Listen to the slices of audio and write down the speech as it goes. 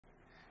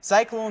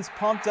Cyclones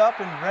pumped up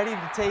and ready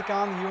to take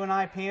on the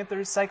UNI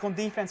Panthers. Cyclone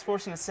defense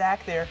forcing a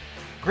sack there.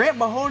 Grant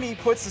Mahoney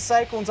puts the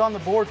Cyclones on the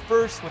board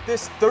first with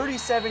this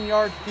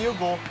 37-yard field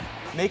goal,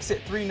 makes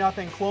it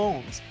 3-0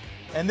 Clones.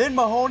 And then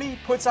Mahoney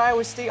puts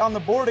Iowa State on the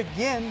board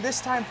again,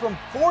 this time from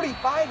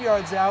 45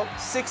 yards out,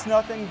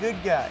 6-0 Good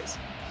Guys.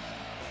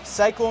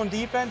 Cyclone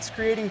defense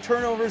creating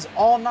turnovers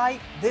all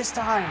night. This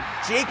time,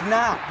 Jake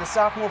Knott, the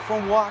sophomore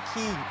from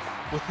Waukee,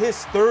 with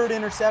his third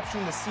interception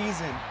of the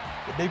season.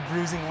 The big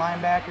bruising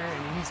linebacker,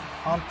 and he's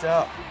pumped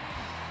up.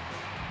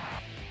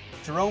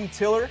 Jerome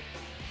Tiller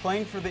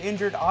playing for the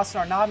injured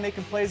Austin Arnaud,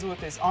 making plays with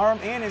his arm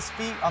and his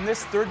feet on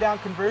this third down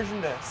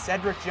conversion to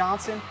Cedric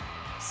Johnson.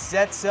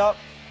 Sets up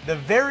the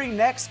very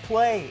next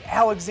play.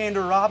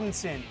 Alexander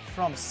Robinson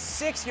from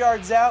 6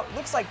 yards out.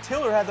 Looks like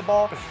Tiller had the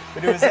ball,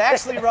 but it was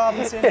actually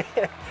Robinson.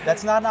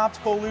 That's not an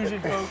optical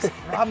illusion, folks.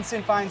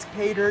 Robinson finds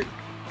pay dirt.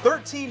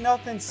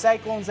 13-0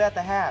 Cyclones at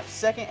the half.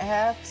 Second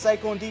half,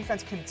 Cyclone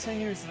defense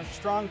continues the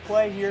strong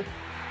play here.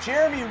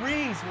 Jeremy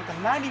Reeves with a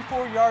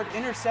 94-yard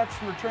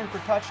interception return for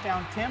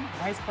touchdown. Tim,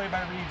 nice play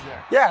by Reeves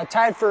there. Yeah,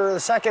 tied for the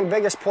second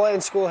biggest play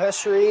in school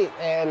history,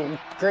 and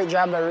great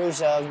job by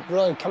Reeves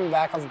really coming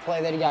back off the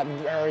play that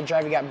a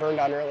drive he got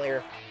burned on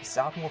earlier.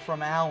 Sophomore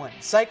from Allen.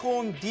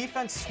 Cyclone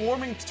defense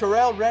swarming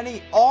Terrell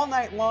Rennie all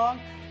night long.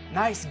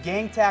 Nice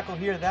gang tackle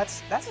here.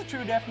 That's a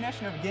true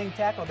definition of a gang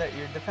tackle that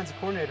your defensive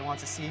coordinator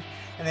wants to see.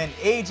 And then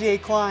A.J.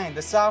 Klein,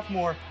 the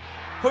sophomore,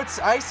 puts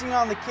icing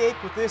on the cake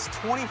with this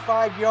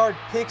 25-yard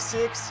pick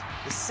six.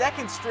 The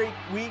second straight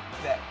week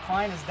that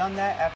Klein has done that after